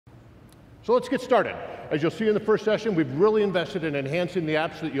So let's get started. As you'll see in the first session, we've really invested in enhancing the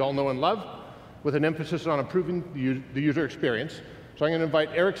apps that you all know and love, with an emphasis on improving the user experience. So I'm going to invite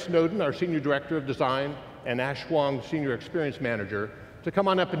Eric Snowden, our Senior Director of Design, and Ash Huang, Senior Experience Manager, to come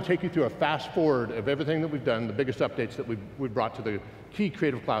on up and take you through a fast forward of everything that we've done, the biggest updates that we've brought to the key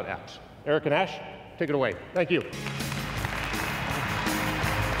Creative Cloud apps. Eric and Ash, take it away. Thank you.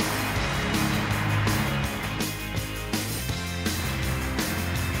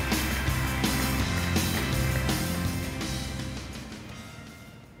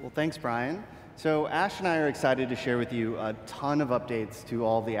 Well, thanks, Brian. So Ash and I are excited to share with you a ton of updates to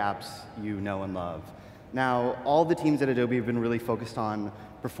all the apps you know and love. Now, all the teams at Adobe have been really focused on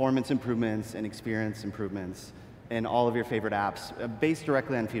performance improvements and experience improvements in all of your favorite apps, based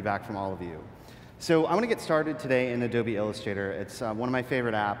directly on feedback from all of you. So I want to get started today in Adobe Illustrator. It's one of my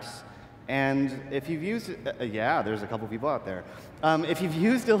favorite apps. And if you've used, yeah, there's a couple people out there. If you've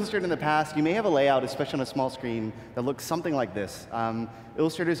used Illustrator in the past, you may have a layout, especially on a small screen, that looks something like this.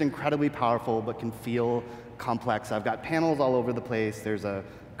 Illustrator is incredibly powerful, but can feel complex. I've got panels all over the place. There's a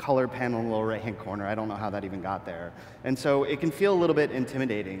color panel in the lower right-hand corner. I don't know how that even got there. And so it can feel a little bit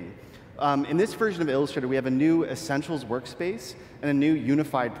intimidating. In this version of Illustrator, we have a new Essentials workspace and a new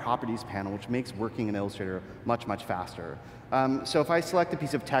Unified Properties panel, which makes working in Illustrator much, much faster. So if I select a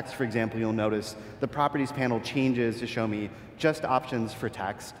piece of text, for example, you'll notice the Properties panel changes to show me just options for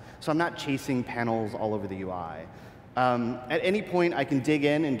text. So I'm not chasing panels all over the UI. At any point, I can dig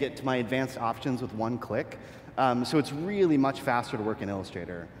in and get to my advanced options with one click. So it's really much faster to work in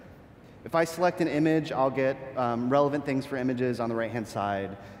Illustrator. If I select an image, I'll get relevant things for images on the right-hand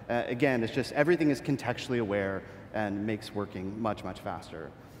side. Again, it's just everything is contextually aware and makes working much, much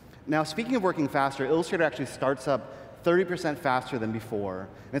faster. Now, speaking of working faster, Illustrator actually starts up 30% faster than before.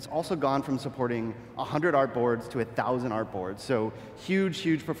 And it's also gone from supporting 100 artboards to 1,000 artboards. So huge,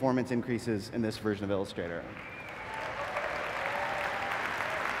 huge performance increases in this version of Illustrator.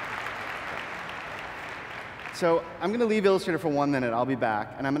 So I'm going to leave Illustrator for 1 minute. I'll be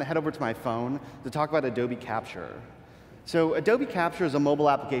back. And I'm going to head over to my phone to talk about Adobe Capture. So Adobe Capture is a mobile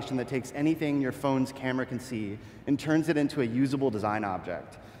application that takes anything your phone's camera can see and turns it into a usable design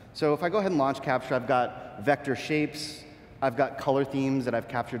object. So if I go ahead and launch Capture, I've got vector shapes. I've got color themes that I've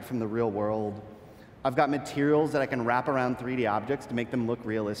captured from the real world. I've got materials that I can wrap around 3D objects to make them look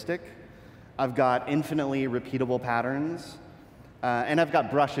realistic. I've got infinitely repeatable patterns. And I've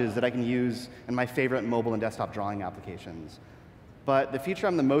got brushes that I can use in my favorite mobile and desktop drawing applications. But the feature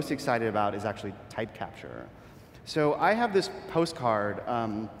I'm the most excited about is actually type capture. So I have this postcard,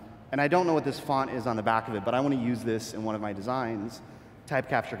 and I don't know what this font is on the back of it, but I want to use this in one of my designs. Type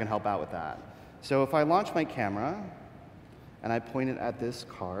capture can help out with that. So if I launch my camera, and I point it at this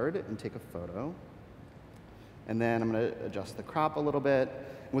card and take a photo, and then I'm going to adjust the crop a little bit.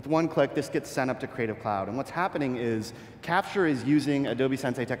 With one click, this gets sent up to Creative Cloud. And what's happening is Capture is using Adobe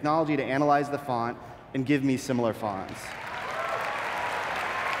Sensei technology to analyze the font and give me similar fonts.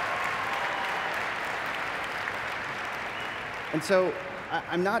 And so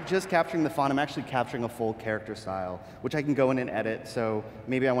I'm not just capturing the font, I'm actually capturing a full character style, which I can go in and edit. So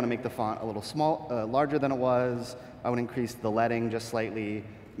maybe I want to make the font a little larger than it was. I would increase the leading just slightly,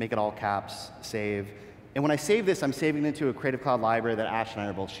 make it all caps, save. And when I save this, I'm saving it into a Creative Cloud library that Ash and I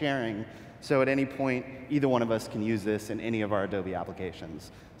are both sharing. So at any point, either one of us can use this in any of our Adobe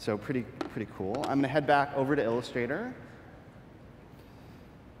applications. So pretty cool. I'm going to head back over to Illustrator.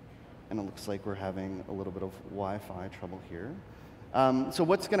 And it looks like we're having a little bit of Wi-Fi trouble here. So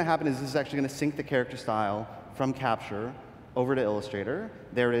what's going to happen is this is actually going to sync the character style from Capture over to Illustrator.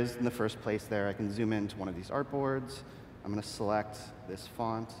 There it is in the first place there. I can zoom into one of these artboards. I'm going to select this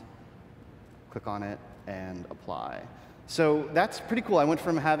font, click on it, and apply. So that's pretty cool. I went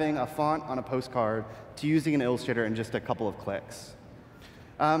from having a font on a postcard to using an Illustrator in just a couple of clicks.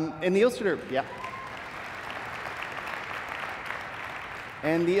 In the Illustrator, yeah.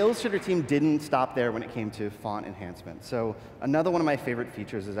 And the Illustrator team didn't stop there when it came to font enhancement. So another one of my favorite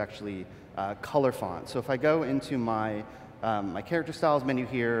features is actually color font. So if I go into my character styles menu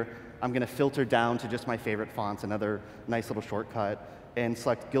here, I'm going to filter down to just my favorite fonts, another nice little shortcut, and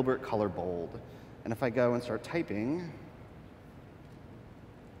select Gilbert Color Bold. And if I go and start typing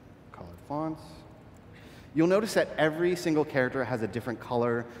colored fonts, you'll notice that every single character has a different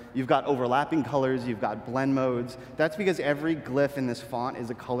color. You've got overlapping colors. You've got blend modes. That's because every glyph in this font is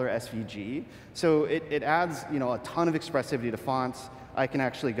a color SVG. So it adds a ton of expressivity to fonts. I can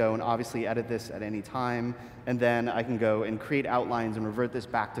actually go and obviously edit this at any time. And then I can go and create outlines and revert this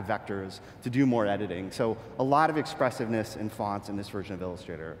back to vectors to do more editing. So a lot of expressiveness in fonts in this version of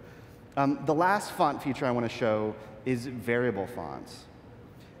Illustrator. The last font feature I want to show is variable fonts.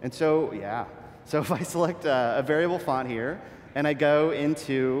 And so, yeah. So if I select a variable font here, and I go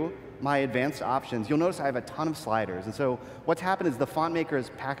into my advanced options, you'll notice I have a ton of sliders. And so what's happened is the font maker has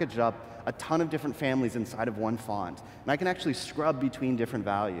packaged up a ton of different families inside of one font. And I can actually scrub between different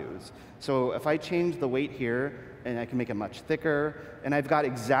values. So if I change the weight here, and I can make it much thicker, and I've got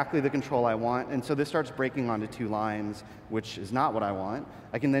exactly the control I want. And so this starts breaking onto 2 lines, which is not what I want.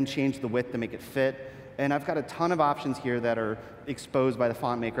 I can then change the width to make it fit. And I've got a ton of options here that are exposed by the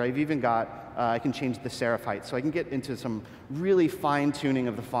font maker. I've even got, I can change the serif height. So I can get into some really fine tuning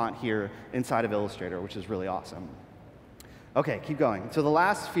of the font here inside of Illustrator, which is really awesome. OK, keep going. So the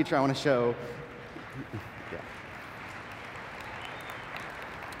last feature I want to show,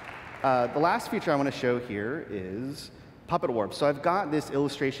 the last feature I want to show here is Puppet Warp. So I've got this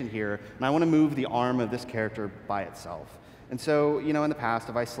illustration here, and I want to move the arm of this character by itself. And so, in the past,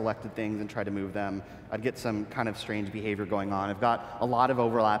 if I selected things and tried to move them, I'd get some kind of strange behavior going on. I've got a lot of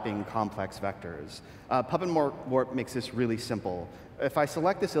overlapping complex vectors. Puppet Warp makes this really simple. If I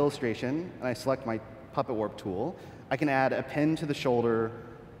select this illustration, and I select my Puppet Warp tool, I can add a pin to the shoulder,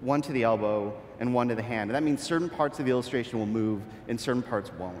 one to the elbow, and one to the hand. And that means certain parts of the illustration will move, and certain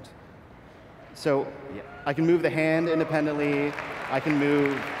parts won't. So yeah, I can move the hand independently. I can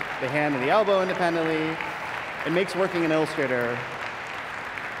move the hand and the elbow independently. It makes working in Illustrator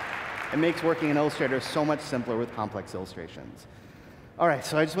so much simpler with complex illustrations. All right,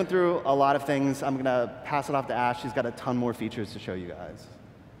 so I just went through a lot of things. I'm going to pass it off to Ash. She's got a ton more features to show you guys.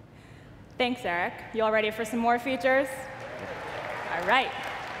 Thanks, Eric. You all ready for some more features? All right.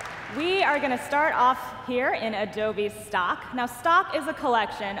 We are going to start off here in Adobe Stock. Now, Stock is a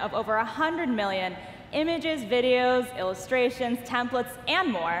collection of over 100 million images, videos, illustrations, templates,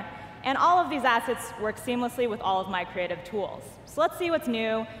 and more. And all of these assets work seamlessly with all of my creative tools. So let's see what's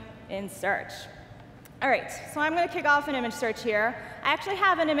new in search. All right, so I'm going to kick off an image search here. I actually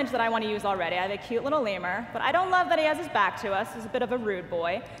have an image that I want to use already. I have a cute little lemur, but I don't love that he has his back to us. He's a bit of a rude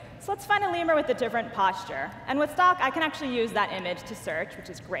boy. So let's find a lemur with a different posture. And with Stock, I can actually use that image to search, which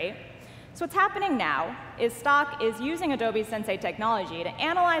is great. So what's happening now is Stock is using Adobe Sensei technology to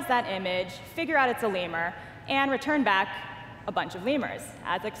analyze that image, figure out it's a lemur, and return back a bunch of lemurs,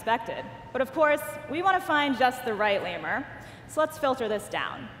 as expected. But of course, we want to find just the right lemur. So let's filter this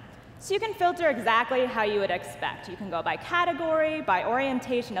down. So you can filter exactly how you would expect. You can go by category, by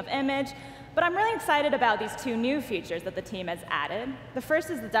orientation of image. But I'm really excited about these 2 new features that the team has added. The first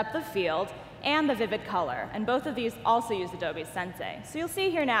is the depth of field and the vivid color. And both of these also use Adobe Sensei. So you'll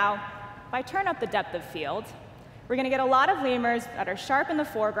see here now, if I turn up the depth of field, we're going to get a lot of lemurs that are sharp in the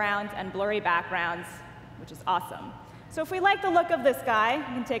foreground and blurry backgrounds, which is awesome. So if we like the look of this guy, we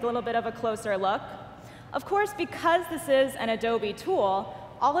can take a little bit of a closer look. Of course, because this is an Adobe tool,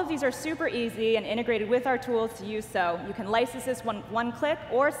 all of these are super easy and integrated with our tools to use. So you can license this one click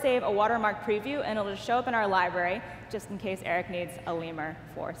or save a watermark preview, and it'll just show up in our library, just in case Eric needs a lemur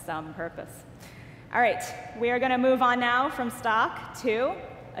for some purpose. All right, we are going to move on now from Stock to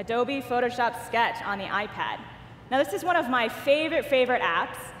Adobe Photoshop Sketch on the iPad. Now, this is one of my favorite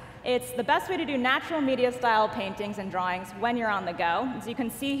apps. It's the best way to do natural media style paintings and drawings when you're on the go. As you can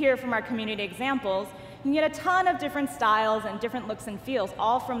see here from our community examples, you can get a ton of different styles and different looks and feels,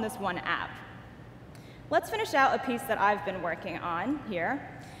 all from this one app. Let's finish out a piece that I've been working on here.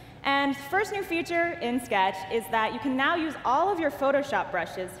 And the first new feature in Sketch is that you can now use all of your Photoshop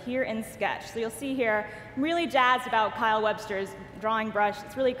brushes here in Sketch. So you'll see here, I'm really jazzed about Kyle Webster's drawing brush.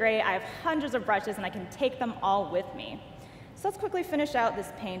 It's really great. I have hundreds of brushes, and I can take them all with me. So let's quickly finish out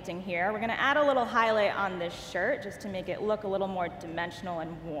this painting here. We're going to add a little highlight on this shirt just to make it look a little more dimensional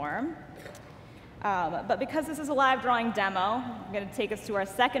and warm. But because this is a live drawing demo, I'm going to take us to our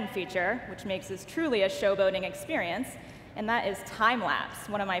second feature, which makes this truly a showboating experience, and that is time-lapse,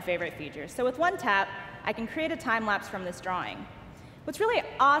 one of my favorite features. So with one tap, I can create a time-lapse from this drawing. What's really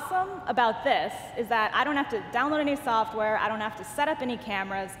awesome about this is that I don't have to download any software, I don't have to set up any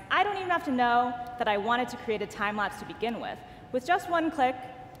cameras, I don't even have to know that I wanted to create a time-lapse to begin with. With just one click,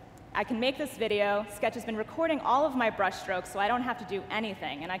 I can make this video. Sketch has been recording all of my brush strokes, so I don't have to do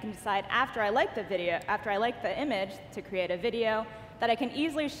anything. And I can decide after I like the image, to create a video that I can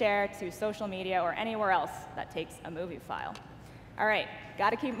easily share to social media or anywhere else that takes a movie file. All right, got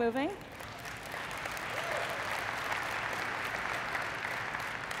to keep moving.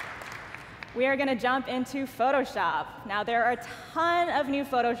 We are going to jump into Photoshop. Now, there are a ton of new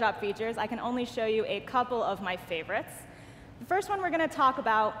Photoshop features. I can only show you a couple of my favorites. The first one we're going to talk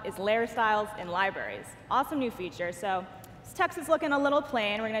about is layer styles in libraries. Awesome new feature. So this text is looking a little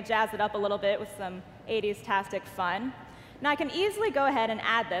plain. We're going to jazz it up a little bit with some 80s-tastic fun. Now, I can easily go ahead and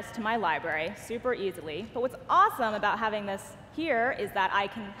add this to my library, super easily. But what's awesome about having this here is that I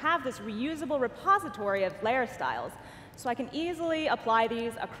can have this reusable repository of layer styles. So I can easily apply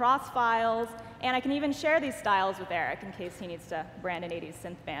these across files, and I can even share these styles with Eric in case he needs to brand an 80s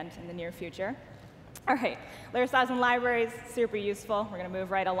synth band in the near future. All right, layer styles and libraries, super useful. We're going to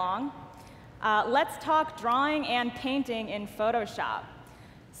move right along. Let's talk drawing and painting in Photoshop.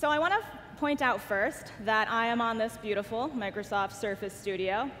 So I want to point out first that I am on this beautiful Microsoft Surface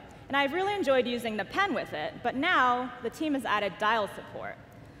Studio, and I've really enjoyed using the pen with it, but now the team has added dial support.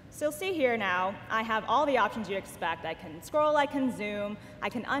 So you'll see here now, I have all the options you expect. I can scroll, I can zoom, I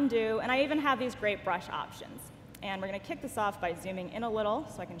can undo, and I even have these great brush options. And we're going to kick this off by zooming in a little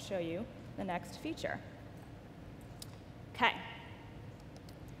so I can show you the next feature. OK.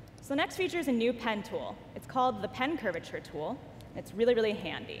 So the next feature is a new pen tool. It's called the Pen Curvature Tool. It's really, really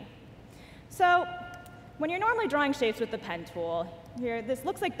handy. So when you're normally drawing shapes with the pen tool, this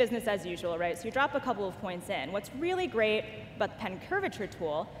looks like business as usual, right? So you drop a couple of points in. What's really great about the Pen Curvature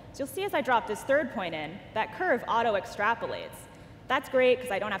Tool is you'll see as I drop this third point in, that curve auto-extrapolates. That's great because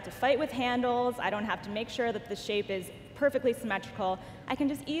I don't have to fight with handles. I don't have to make sure that the shape is perfectly symmetrical. I can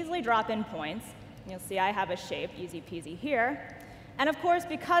just easily drop in points. You'll see I have a shape, easy peasy here. And of course,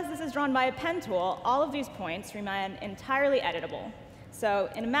 because this is drawn by a pen tool, all of these points remain entirely editable. So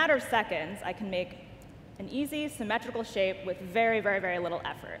in a matter of seconds, I can make an easy, symmetrical shape with very, very, very little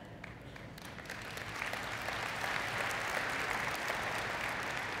effort.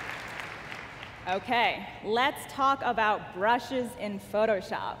 OK, let's talk about brushes in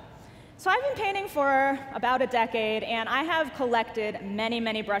Photoshop. So I've been painting for about a decade, and I have collected many,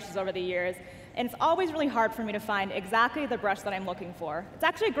 many brushes over the years. And it's always really hard for me to find exactly the brush that I'm looking for. It's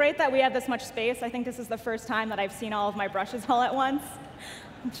actually great that we have this much space. I think this is the first time that I've seen all of my brushes all at once.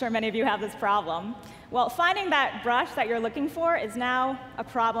 I'm sure many of you have this problem. Well, finding that brush that you're looking for is now a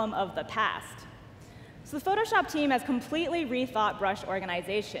problem of the past. So the Photoshop team has completely rethought brush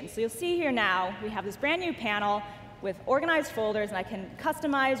organization. So you'll see here now, we have this brand new panel with organized folders, and I can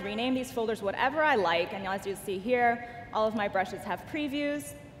customize, rename these folders whatever I like. And as you see here, all of my brushes have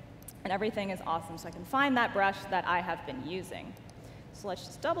previews, and everything is awesome. So I can find that brush that I have been using. So let's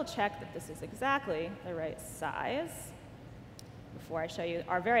just double check that this is exactly the right size before I show you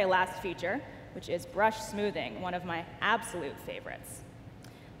our very last feature, which is brush smoothing, one of my absolute favorites.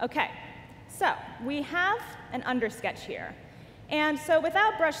 OK, so we have an undersketch here. And so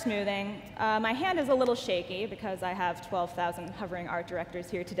without brush smoothing, my hand is a little shaky because I have 12,000 hovering art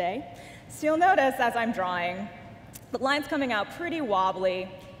directors here today. So you'll notice as I'm drawing, the line's coming out pretty wobbly.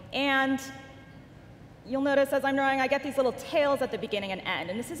 And you'll notice as I'm drawing, I get these little tails at the beginning and end.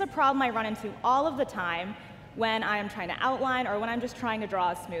 And this is a problem I run into all of the time when I'm trying to outline or when I'm just trying to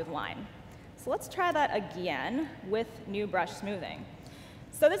draw a smooth line. So let's try that again with new brush smoothing.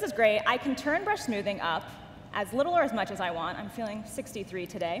 So this is great. I can turn brush smoothing up as little or as much as I want. I'm feeling 63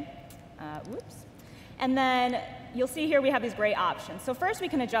 today. Whoops. And then you'll see here we have these great options. So first we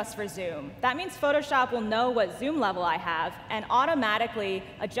can adjust for zoom. That means Photoshop will know what zoom level I have and automatically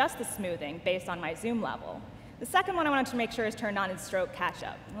adjust the smoothing based on my zoom level. The second one I wanted to make sure is turned on is stroke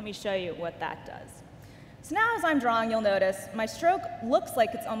catch-up. Let me show you what that does. So now as I'm drawing, you'll notice my stroke looks like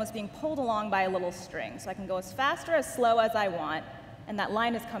it's almost being pulled along by a little string. So I can go as fast or as slow as I want, and that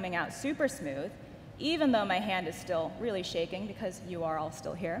line is coming out super smooth, even though my hand is still really shaking because you are all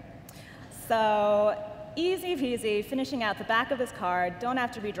still here. So easy peasy, finishing out the back of this card, don't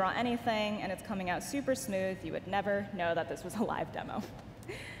have to redraw anything, and it's coming out super smooth. You would never know that this was a live demo.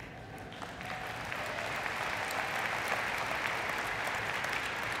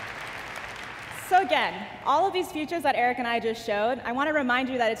 So again, all of these features that Eric and I just showed, I want to remind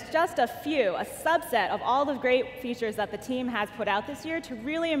you that it's just a few, a subset of all the great features that the team has put out this year to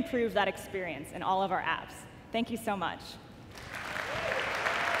really improve that experience in all of our apps. Thank you so much.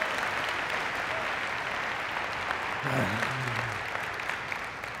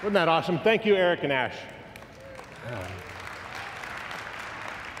 Wasn't that awesome? Thank you, Eric and Ash.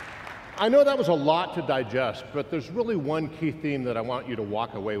 I know that was a lot to digest, but there's really one key theme that I want you to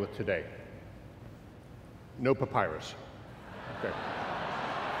walk away with today. No papyrus. Okay.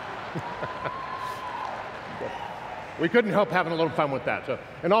 We couldn't help having a little fun with that. So,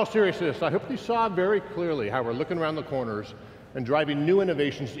 in all seriousness, I hope you saw very clearly how we're looking around the corners and driving new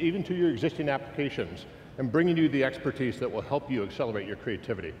innovations even to your existing applications and bringing you the expertise that will help you accelerate your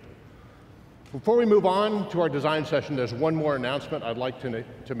creativity. Before we move on to our design session, there's one more announcement I'd like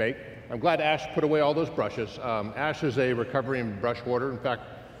to make. I'm glad Ash put away all those brushes. Ash is a recovering brush hoarder. In fact,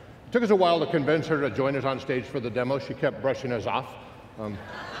 it took us a while to convince her to join us on stage for the demo. She kept brushing us off.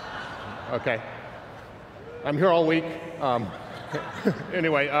 OK. I'm here all week.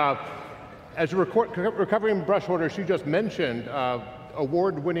 Anyway, As a recovering brush hoarder, she just mentioned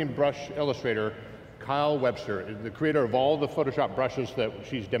award-winning brush illustrator Kyle Webster, the creator of all the Photoshop brushes that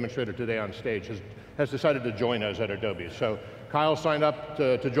she's demonstrated today on stage, has decided to join us at Adobe. So Kyle signed up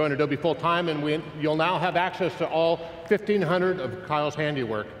to join Adobe full-time, and you'll now have access to all 1,500 of Kyle's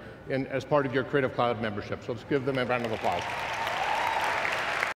handiwork as part of your Creative Cloud membership. So let's give them a round of applause.